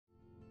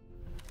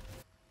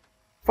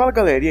Fala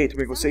galera, e aí, tudo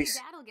bem com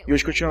vocês? E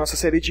hoje continua a nossa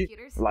série de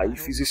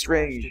Life is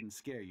Strange.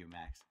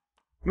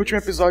 No último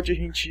episódio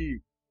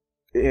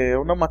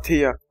eu não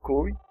matei a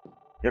Chloe,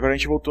 e agora a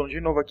gente voltou de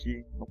novo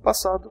aqui no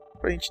passado,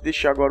 pra gente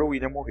deixar agora o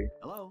William morrer.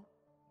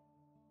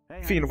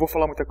 Enfim, não vou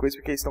falar muita coisa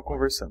porque eles estão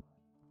conversando.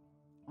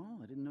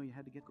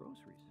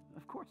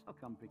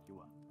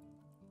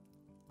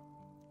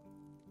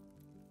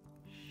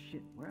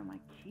 Shit, where are my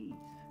keys?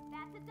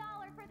 That's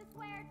 $1 for the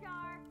swear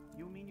jar.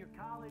 You mean your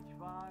college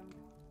fund?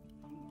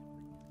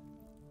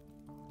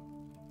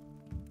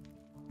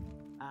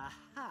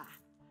 Aha!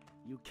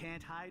 You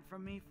can't hide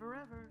from me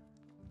forever.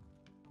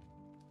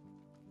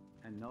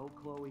 And no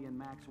Chloe and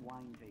Max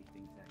wine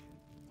tasting session.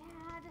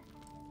 Dad.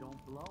 Don't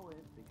blow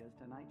it, because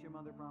tonight your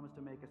mother promised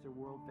to make us a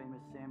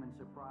world-famous salmon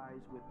surprise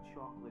with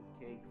chocolate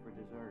cake for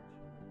dessert.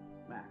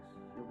 Max,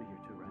 you'll be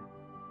here too, right?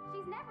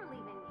 She's never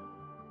leaving me.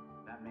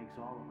 That makes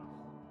all of us.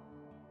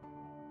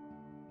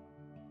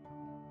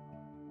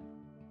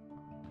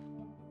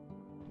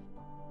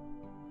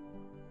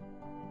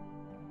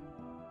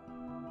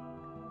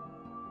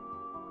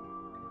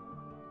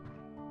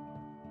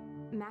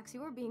 Max,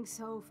 you are being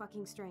so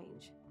fucking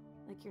strange.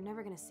 Like you're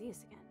never gonna see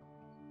us again.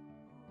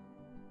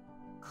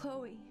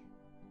 Chloe,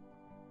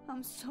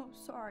 I'm so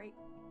sorry.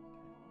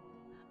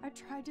 I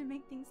tried to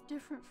make things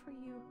different for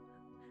you.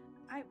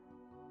 I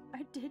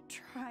did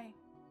try.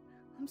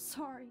 I'm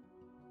sorry.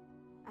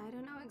 I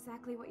don't know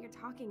exactly what you're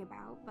talking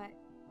about, but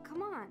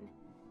come on.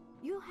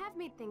 You have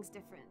made things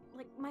different,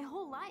 like my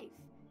whole life.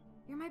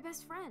 You're my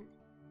best friend.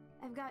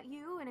 I've got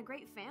you and a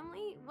great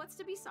family. What's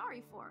to be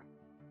sorry for?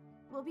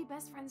 We'll be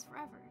best friends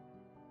forever.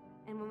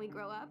 And when we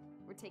grow up,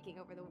 we're taking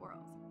over the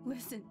world.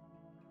 Listen,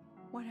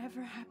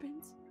 whatever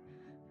happens,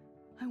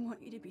 I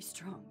want you to be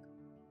strong.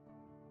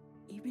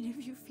 Even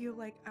if you feel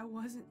like I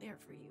wasn't there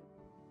for you.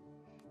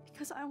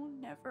 Because I will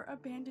never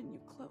abandon you,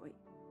 Chloe.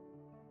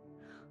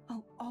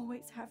 I'll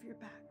always have your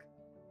back.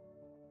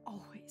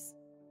 Always.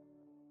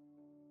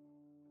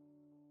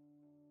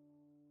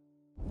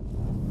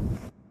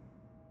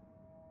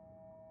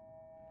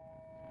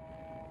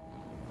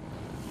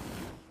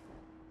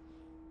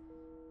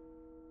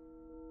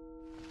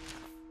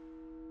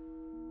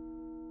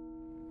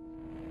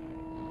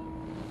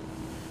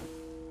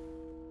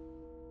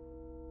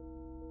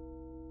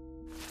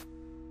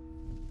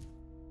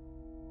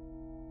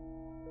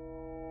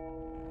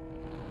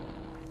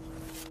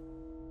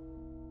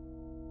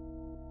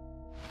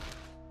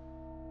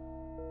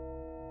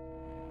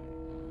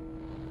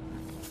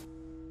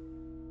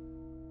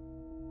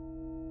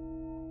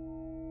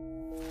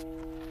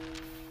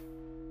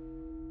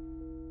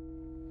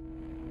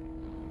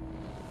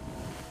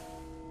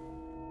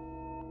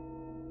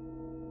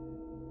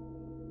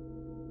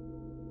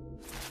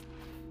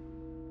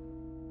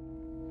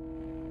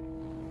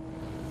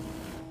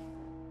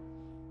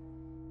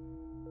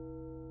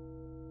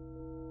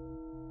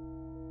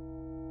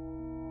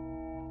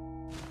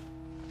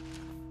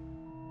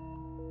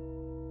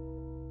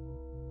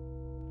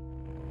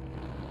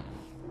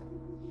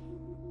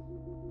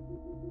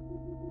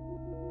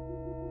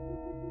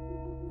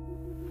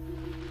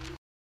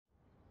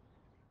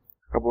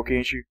 Acabou que a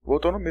gente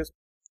voltou no mesmo.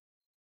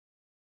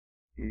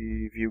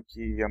 E viu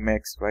que a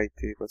Max vai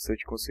ter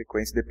bastante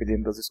consequência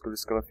dependendo das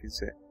escolhas que ela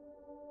fizer.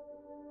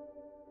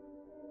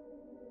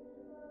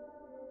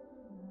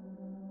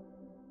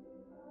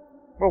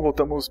 Bom,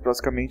 voltamos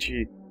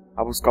basicamente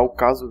a buscar o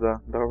caso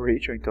da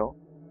Rachel, então.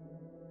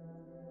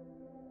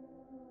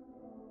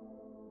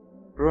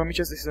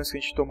 Provavelmente as decisões que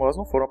a gente tomou elas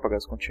não foram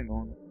apagadas,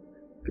 continuam. Né?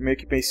 Eu meio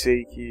que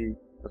pensei que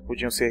elas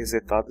podiam ser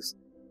resetadas.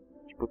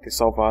 Tipo, ter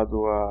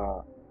salvado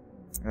a...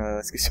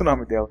 esqueci o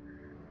nome dela.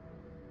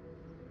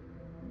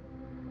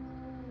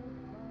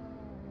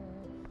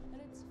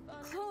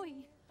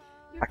 Chloe!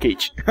 A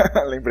Kate.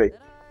 Lembrei.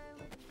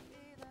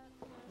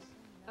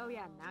 Oh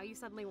yeah, now you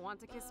suddenly want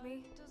to kiss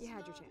me? You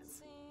had your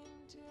chance.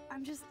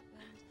 I'm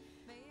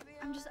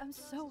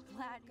so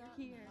glad you're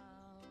here.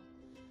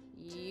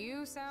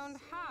 You sound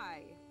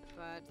high,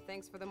 but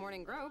thanks for the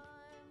morning grope.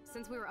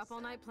 Since we were up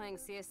all night playing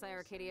CSI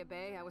Arcadia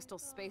Bay, I was still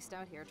spaced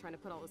out here trying to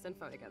put all this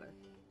info together.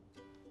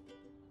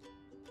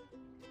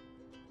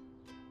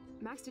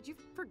 Max, did you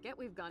forget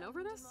we've gone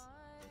over this?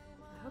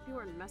 I hope you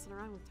weren't messing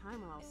around with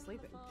time while I was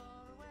sleeping.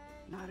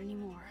 Not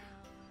anymore.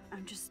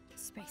 I'm just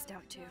spaced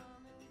out too.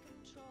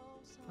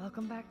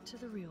 Welcome back to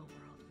the real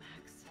world,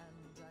 Max.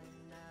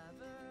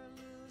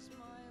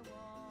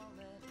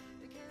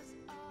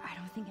 I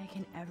don't think I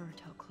can ever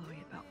tell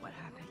Chloe about what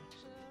happened.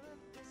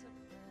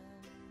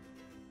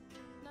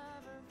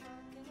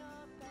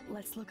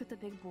 Let's look at the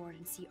big board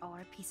and see all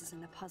our pieces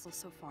in the puzzle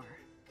so far.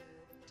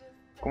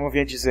 Como eu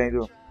vinha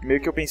dizendo,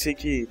 meio que eu pensei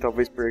que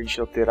talvez por a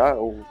gente alterar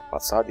o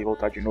passado e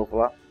voltar de novo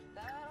lá,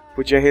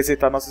 podia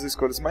resetar nossas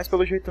escolhas, mas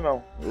pelo jeito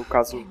não. O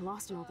caso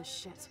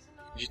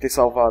de ter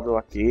salvado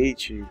a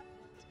Kate,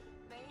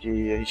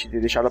 de a gente ter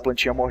deixado a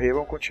plantinha morrer,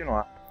 vamos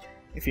continuar.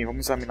 Enfim,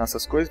 vamos examinar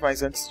essas coisas,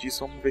 mas antes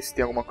disso vamos ver se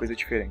tem alguma coisa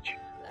diferente.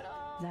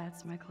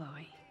 That's my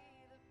Chloe.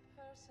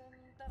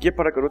 Guia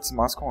para garotos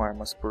más com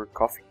armas, por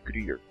Coffee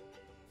Greer.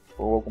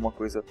 Ou alguma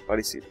coisa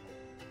parecida.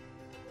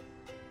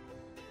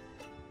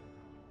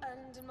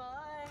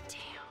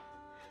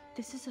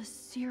 This is a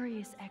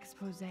serious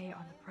expose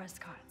on the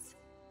Prescotts.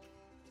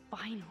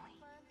 Finally.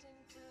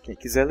 Quem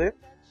quiser ler,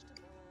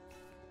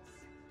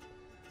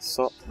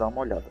 só dá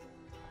uma olhada.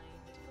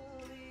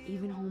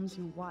 Even Holmes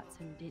and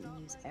Watson didn't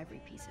use every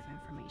piece of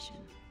information.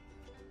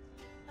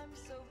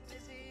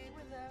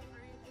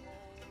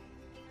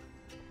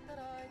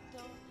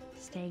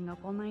 Staying up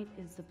all night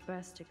is the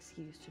best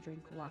excuse to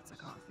drink lots of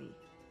coffee.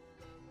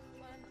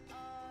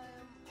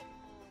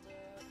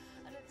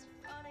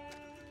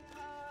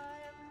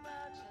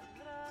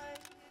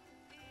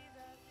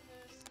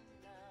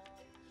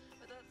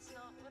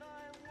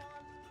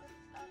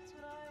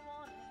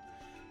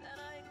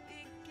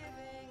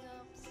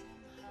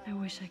 I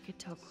wish I could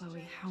tell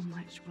Chloe how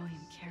much William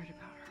cared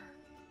about her.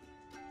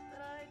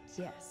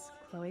 Yes,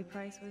 Chloe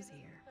Price was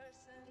here.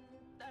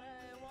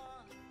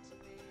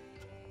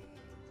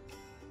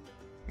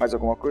 Mais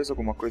alguma coisa,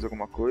 alguma coisa,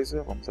 alguma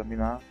coisa. Vamos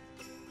examinar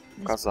o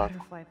This casaco.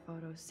 butterfly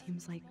photo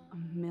seems like a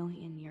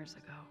million years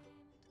ago.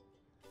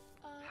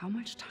 How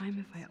much time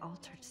have I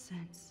altered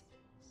since?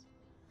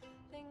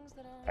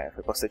 É,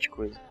 foi bastante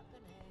coisa.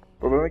 O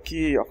problema é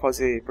que ao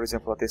fazer, por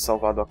exemplo, ela ter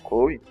salvado a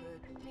Chloe,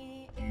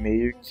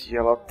 meio que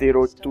ela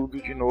alterou tudo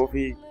de novo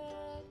e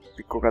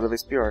ficou cada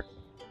vez pior.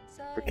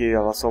 Porque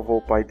ela salvou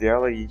o pai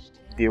dela e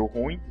deu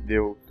ruim,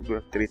 deu tudo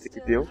a treta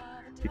que deu.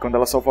 E quando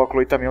ela salvou a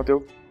Chloe também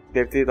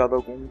deve ter dado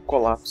algum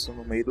colapso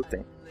no meio do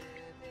tempo.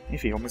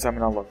 Enfim, vamos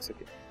examinar logo isso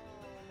aqui.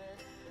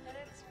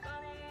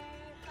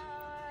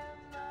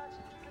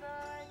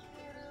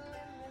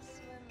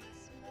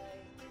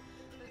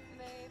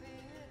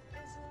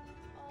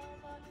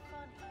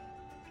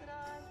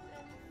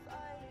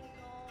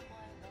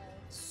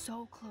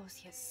 So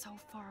close yet so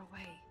far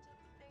away.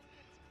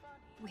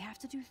 We have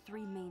to do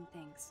 3 main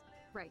things.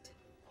 Right.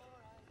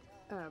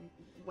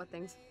 What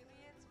things?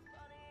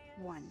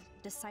 1.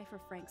 Decipher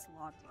Frank's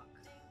logbook.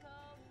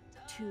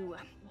 2.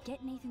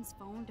 Get Nathan's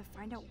phone to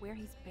find out where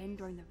he's been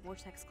during the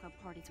Vortex Club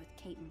parties with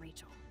Kate and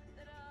Rachel.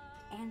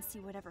 And see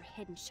whatever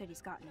hidden shit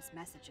he's got in his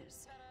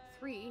messages.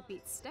 3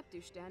 beats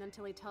Step-douche Dan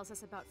until he tells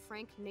us about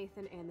Frank,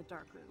 Nathan, and the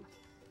dark room.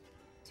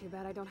 Too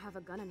bad I don't have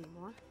a gun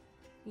anymore.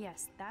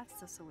 Yes,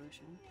 that's the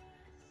solution.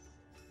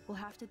 We'll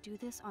have to do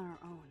this on our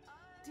own.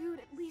 Dude,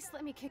 at least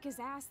let me kick his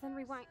ass, then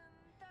rewind.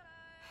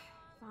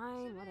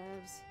 Fine,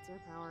 whatevs. It's your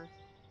power.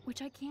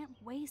 Which I can't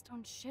waste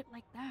on shit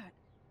like that.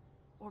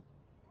 Or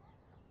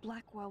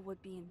Blackwell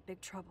would be in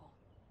big trouble.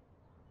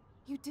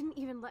 You didn't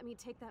even let me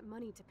take that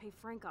money to pay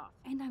Frank off.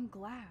 And I'm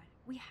glad.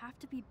 We have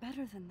to be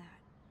better than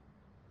that.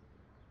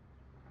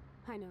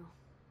 I know.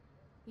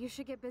 You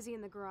should get busy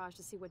in the garage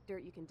to see what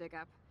dirt you can dig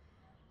up.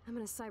 I'm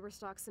gonna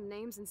cyberstalk some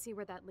names and see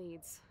where that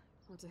leads.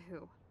 Or to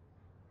who.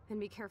 And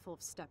be careful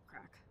of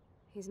Stepcrack.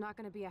 He's not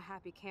gonna be a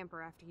happy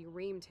camper after you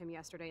reamed him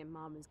yesterday and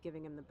Mom is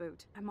giving him the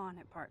boot. I'm on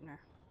it, partner.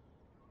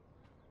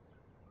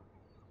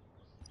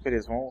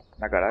 Beleza, vamos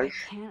na I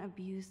garagem. can't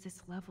abuse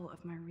this level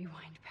of my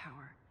rewind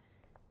power.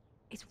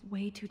 It's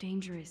way too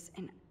dangerous,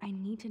 and I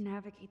need to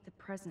navigate the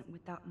present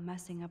without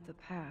messing up the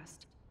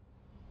past.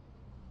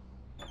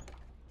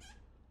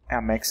 É,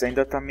 a Max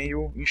ainda tá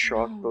meio em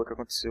choque Não. pelo que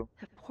aconteceu.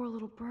 That poor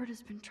little bird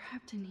has been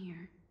trapped in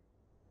here.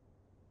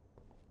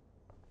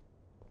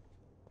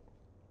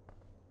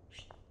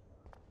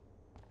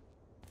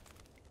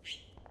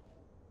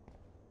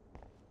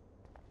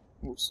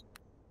 Uso.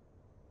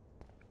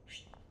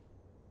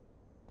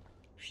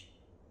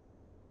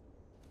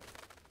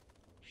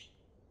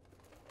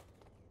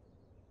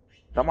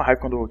 Dá uma raiva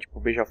quando tipo,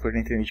 o beija-flor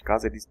entra dentro de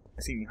casa. Eles,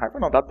 assim, raiva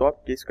não, dá dó,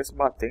 porque eles ficam se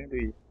batendo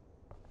e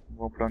não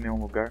vão pra nenhum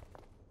lugar.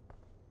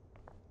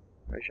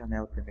 Vai a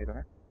janela primeiro,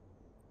 né?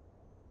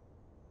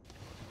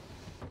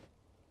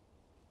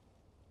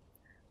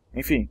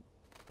 Enfim.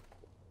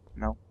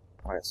 Não,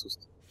 olha,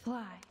 assusta.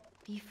 Fly,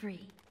 be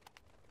free.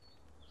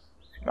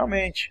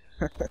 Finalmente.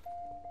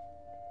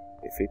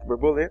 Efeito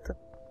borboleta.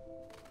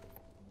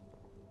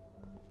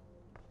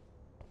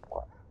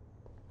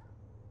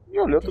 E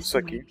olhou tudo This isso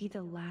aqui. might be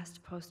the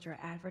last poster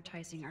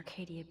advertising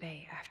Arcadia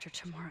Bay after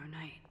tomorrow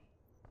night.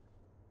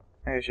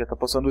 É, já tá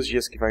passando os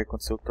dias que vai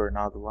acontecer o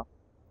tornado lá.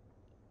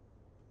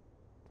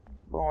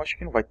 Bom, acho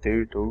que não vai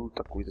ter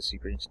tanta coisa assim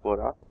pra gente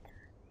explorar.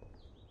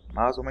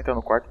 Mas vamos entrar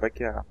no quarto, vai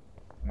que a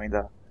mãe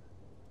da...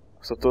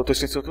 Só tô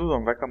esquecendo tudo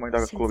não, vai que a mãe da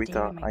Since Chloe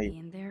tá Dana might aí. be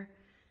in there,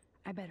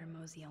 I better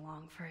mosey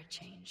along for a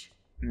change.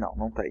 Não,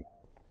 não tá aí.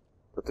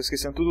 Eu tô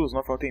esquecendo tudo,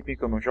 não faz um tempinho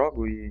que eu não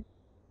jogo e...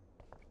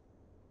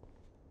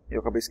 Eu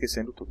acabei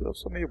esquecendo tudo, eu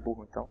sou meio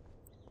burro então.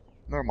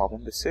 Normal,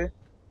 vamos descer.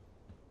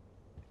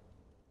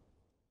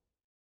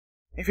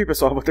 Enfim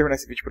pessoal, eu vou terminar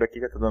esse vídeo por aqui,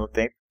 já tá dando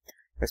tempo.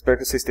 Eu espero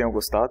que vocês tenham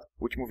gostado.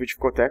 O último vídeo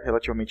ficou até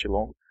relativamente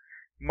longo.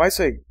 Mas é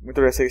isso aí, muito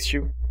obrigado por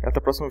assistir e até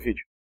o próximo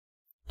vídeo.